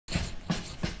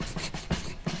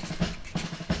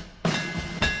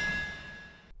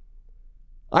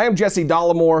I am Jesse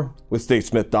Dollemore with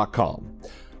Statesmith.com.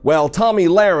 Well, Tomi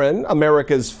Lahren,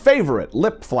 America's favorite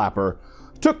lip flapper,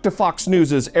 took to Fox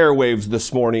News' airwaves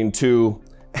this morning to,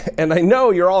 and I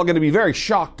know you're all going to be very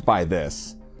shocked by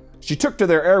this, she took to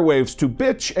their airwaves to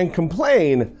bitch and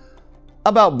complain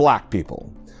about black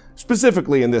people,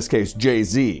 specifically in this case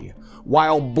Jay-Z,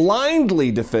 while blindly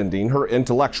defending her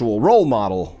intellectual role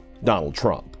model, Donald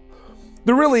Trump.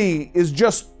 There really is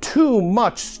just too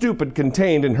much stupid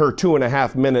contained in her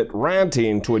 2.5-minute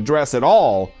ranting to address it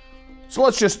all, so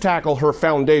let's just tackle her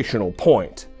foundational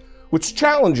point, which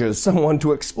challenges someone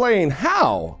to explain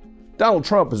how Donald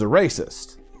Trump is a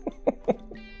racist.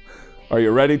 Are you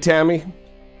ready, Tammy?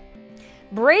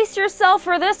 Brace yourself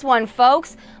for this one,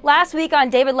 folks. Last week on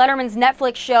David Letterman's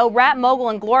Netflix show, rap mogul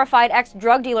and glorified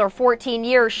ex-drug dealer of 14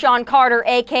 years, Shawn Carter,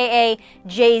 aka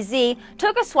Jay-Z,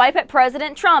 took a swipe at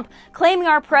President Trump, claiming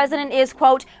our president is,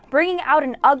 quote, bringing out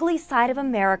an ugly side of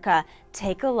America.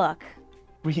 Take a look.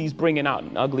 He's bringing out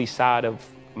an ugly side of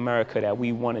America that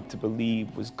we wanted to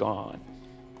believe was gone.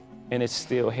 And it's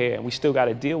still here, and we still got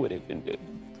to deal with it. And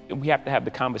we have to have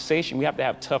the conversation. We have to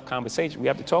have tough conversation. We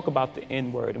have to talk about the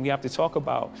N-word, and we have to talk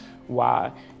about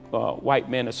why white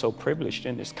men are so privileged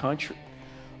in this country.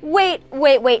 Wait.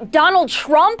 Donald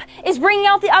Trump is bringing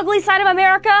out the ugly side of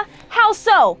America? How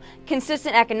so?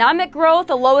 Consistent economic growth,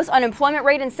 the lowest unemployment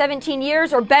rate in 17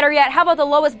 years, or better yet, how about the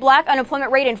lowest black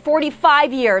unemployment rate in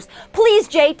 45 years? Please,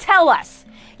 Jay, tell us.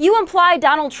 You imply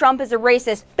Donald Trump is a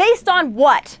racist based on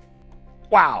what?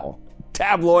 Wow,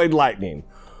 tabloid lightning.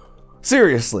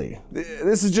 Seriously,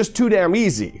 this is just too damn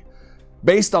easy.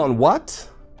 Based on what?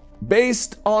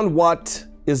 Based on what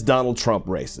is Donald Trump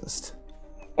racist?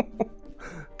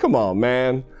 Come on,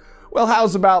 man. Well,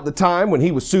 how's about the time when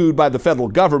he was sued by the federal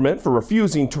government for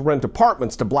refusing to rent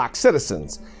apartments to black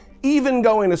citizens, even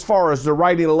going as far as to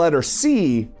writing a letter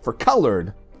C for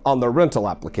colored on their rental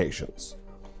applications?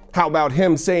 How about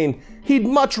him saying he'd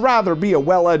much rather be a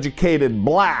well-educated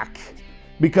black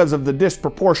because of the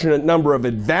disproportionate number of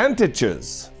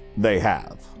advantages they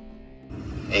have?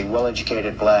 A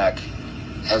well-educated black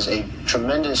has a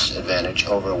tremendous advantage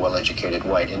over a well-educated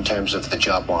white in terms of the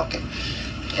job market.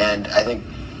 And I think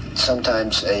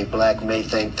sometimes a black may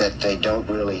think that they don't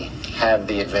really have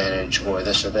the advantage or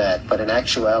this or that, but in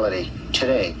actuality,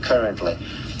 today, currently,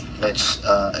 it's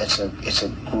a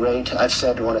great, I've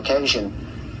said on occasion,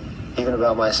 even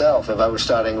about myself, if I were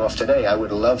starting off today, I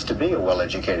would love to be a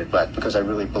well-educated black because I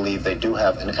really believe they do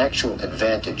have an actual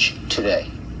advantage today.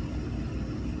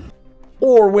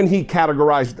 Or when he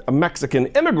categorized Mexican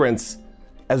immigrants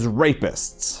as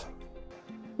rapists.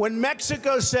 When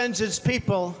Mexico sends its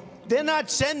people, they're not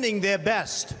sending their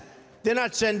best. They're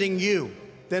not sending you.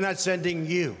 They're not sending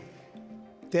you.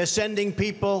 They're sending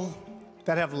people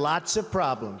that have lots of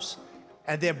problems,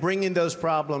 and they're bringing those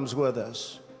problems with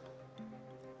us.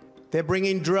 They're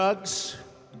bringing drugs,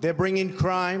 they're bringing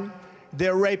crime,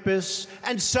 they're rapists,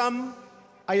 and some,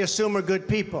 I assume, are good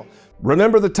people.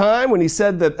 Remember the time when he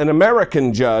said that an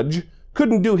American judge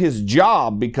couldn't do his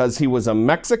job because he was a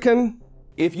Mexican?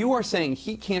 If you are saying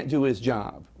he can't do his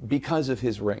job because of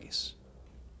his race,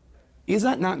 is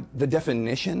that not the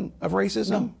definition of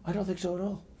racism? No, I don't think so at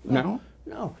all. No?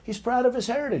 No, he's proud of his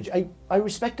heritage. I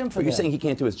respect him for that. But you're saying he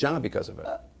can't do his job because of it.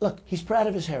 Look, he's proud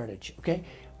of his heritage, okay?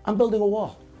 I'm building a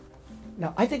wall.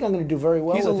 Now, I think I'm going to do very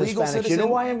well with Hispanics. Citizen. You know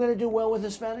why I'm going to do well with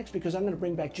Hispanics? Because I'm going to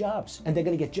bring back jobs, and they're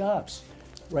going to get jobs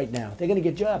right now. They're going to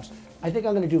get jobs. I think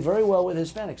I'm going to do very well with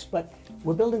Hispanics, but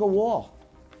we're building a wall.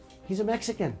 He's a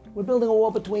Mexican. We're building a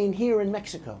wall between here and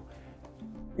Mexico.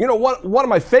 You know, one of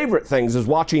my favorite things is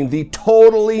watching the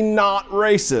totally not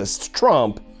racist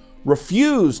Trump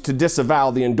refuse to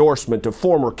disavow the endorsement of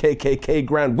former KKK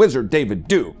Grand Wizard David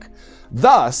Duke,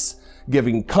 thus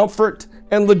giving comfort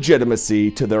and legitimacy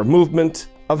to their movement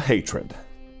of hatred.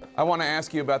 I want to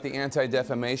ask you about the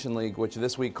Anti-Defamation League, which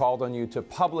this week called on you to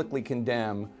publicly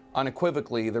condemn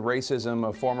unequivocally the racism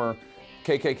of former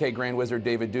KKK Grand Wizard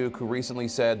David Duke, who recently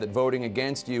said that voting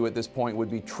against you at this point would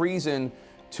be treason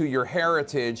to your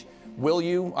heritage. Will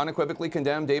you unequivocally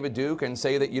condemn David Duke and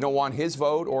say that you don't want his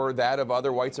vote or that of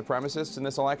other white supremacists in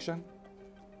this election?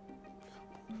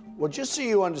 Well, just so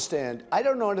you understand, I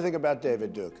don't know anything about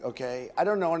David Duke, okay? I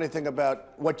don't know anything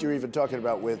about what you're even talking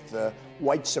about with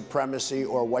white supremacy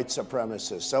or white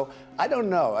supremacists. So I don't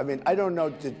know. I mean, I don't know,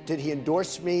 did he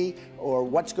endorse me or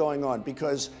what's going on?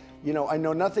 Because, you know, I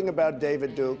know nothing about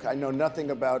David Duke. I know nothing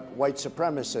about white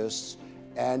supremacists.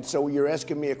 And so you're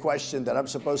asking me a question that I'm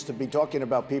supposed to be talking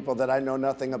about people that I know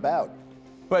nothing about.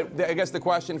 But I guess the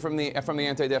question from the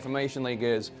Anti-Defamation League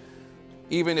is,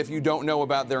 even if you don't know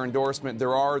about their endorsement,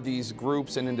 there are these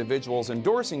groups and individuals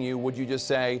endorsing you. Would you just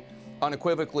say,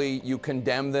 unequivocally you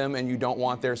condemn them and you don't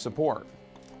want their support.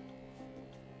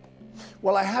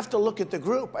 Well, I have to look at the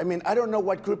group. I mean, I don't know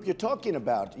what group you're talking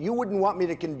about. You wouldn't want me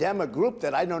to condemn a group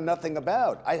that I know nothing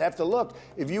about. I have to look.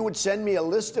 If you would send me a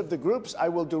list of the groups, I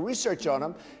will do research on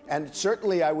them, and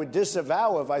certainly I would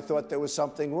disavow if I thought there was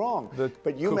something wrong.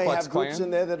 But you may have groups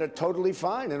in there that are totally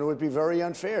fine, and it would be very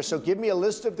unfair. So give me a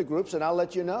list of the groups, and I'll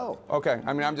let you know. Okay.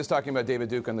 I mean, I'm just talking about David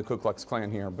Duke and the Ku Klux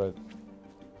Klan here, but...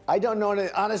 I don't know,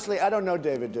 honestly, I don't know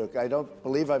David Duke. I don't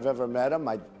believe I've ever met him.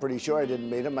 I'm pretty sure I didn't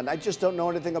meet him, and I just don't know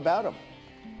anything about him.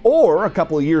 Or a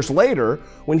couple of years later,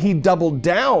 when he doubled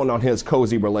down on his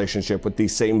cozy relationship with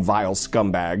these same vile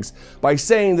scumbags by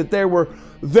saying that there were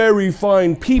very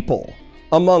fine people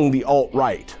among the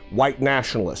alt-right, white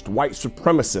nationalist, white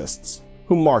supremacists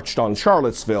who marched on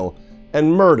Charlottesville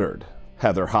and murdered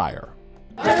Heather Heyer.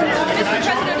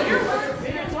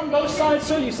 Both sides,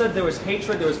 sir? You said there was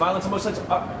hatred, there was violence on both sides.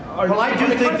 Well, I do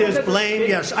think there's blame.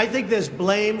 Yes, I think there's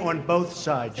blame on both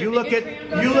sides. You look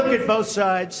at both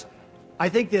sides. I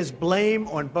think there's blame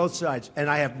on both sides, and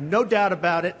I have no doubt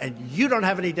about it, and you don't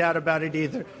have any doubt about it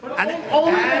either.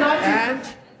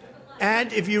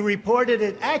 And if you reported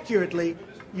it accurately,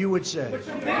 you would say.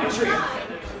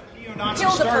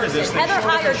 Neo-Nazis started this. They showed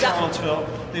up in Charlottesville.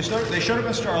 They showed up in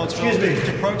Charlottesville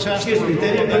to protest. Excuse me.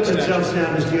 They didn't put themselves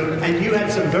down as neo, and you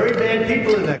had some very bad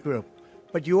people in that group.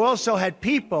 But you also had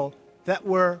people that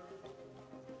were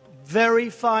very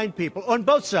fine people on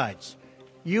both sides.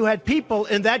 You had people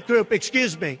in that group.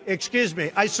 Excuse me.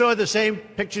 I saw the same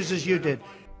pictures as you did.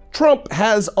 Trump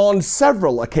has on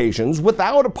several occasions,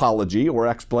 without apology or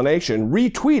explanation,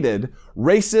 retweeted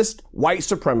racist white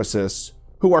supremacists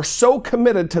who are so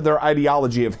committed to their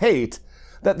ideology of hate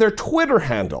that their Twitter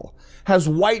handle has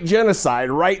white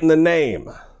genocide right in the name.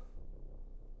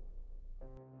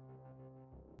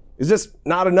 Is this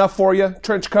not enough for you,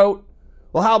 Trenchcoat?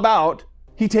 Well, how about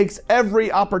he takes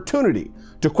every opportunity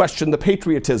to question the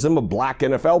patriotism of black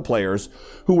NFL players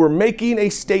who were making a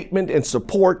statement in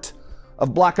support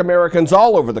of black Americans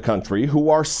all over the country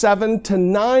who are 7 to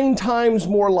 9 times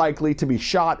more likely to be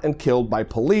shot and killed by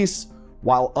police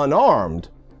while unarmed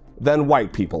than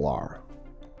white people are.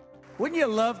 Wouldn't you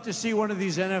love to see one of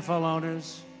these NFL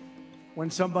owners,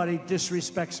 when somebody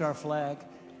disrespects our flag,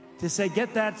 to say,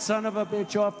 get that son of a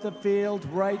bitch off the field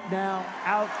right now,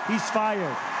 out, he's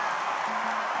fired.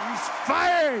 He's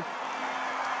fired!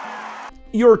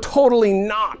 Your totally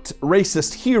not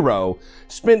racist hero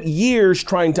spent years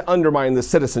trying to undermine the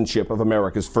citizenship of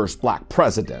America's first black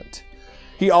president.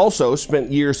 He also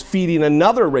spent years feeding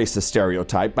another racist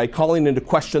stereotype by calling into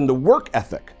question the work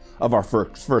ethic of our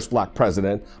first black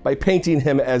president by painting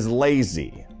him as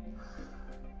lazy.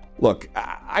 Look,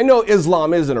 I know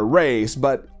Islam isn't a race,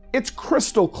 but it's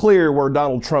crystal clear where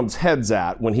Donald Trump's head's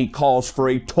at when he calls for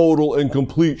a total and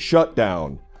complete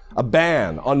shutdown, a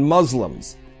ban on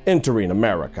Muslims entering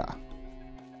America.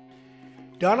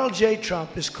 Donald J.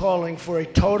 Trump is calling for a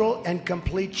total and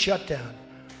complete shutdown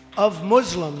of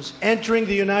Muslims entering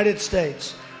the United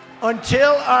States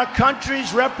until our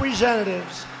country's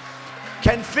representatives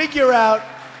can figure out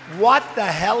what the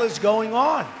hell is going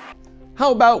on.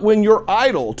 How about when your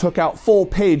idol took out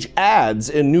full-page ads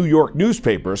in New York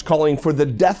newspapers calling for the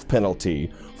death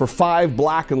penalty for 5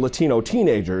 black and Latino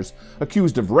teenagers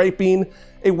accused of raping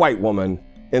a white woman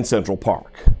in Central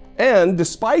Park? And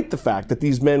despite the fact that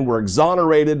these men were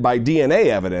exonerated by DNA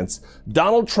evidence,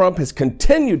 Donald Trump has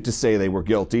continued to say they were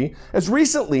guilty as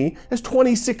recently as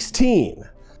 2016.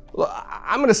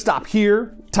 I'm going to stop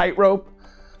here, tightrope,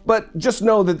 but just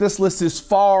know that this list is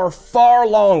far, far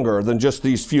longer than just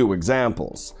these few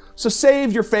examples. So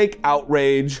save your fake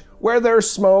outrage. Where there's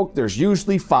smoke, there's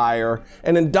usually fire,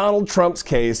 and in Donald Trump's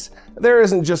case, there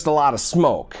isn't just a lot of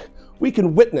smoke. We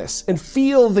can witness and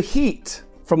feel the heat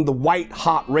from the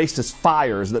white-hot racist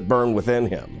fires that burn within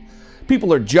him.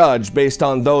 People are judged based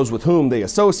on those with whom they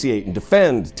associate and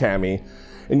defend, Tammy,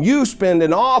 and you spend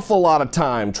an awful lot of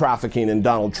time trafficking in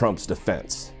Donald Trump's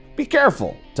defense. Be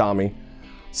careful, Tommy.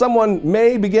 Someone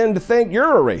may begin to think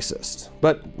you're a racist,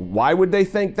 but why would they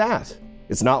think that?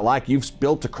 It's not like you've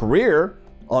built a career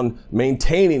on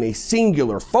maintaining a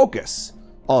singular focus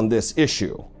on this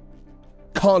issue,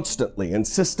 constantly and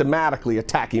systematically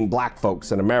attacking black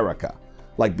folks in America,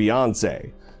 like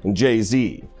Beyonce and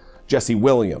Jay-Z, Jesse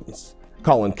Williams,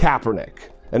 Colin Kaepernick,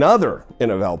 and other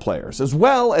NFL players, as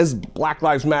well as Black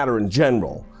Lives Matter in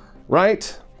general.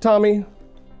 Right, Tommy?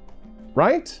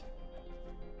 Right?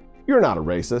 You're not a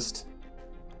racist,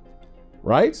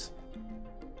 right?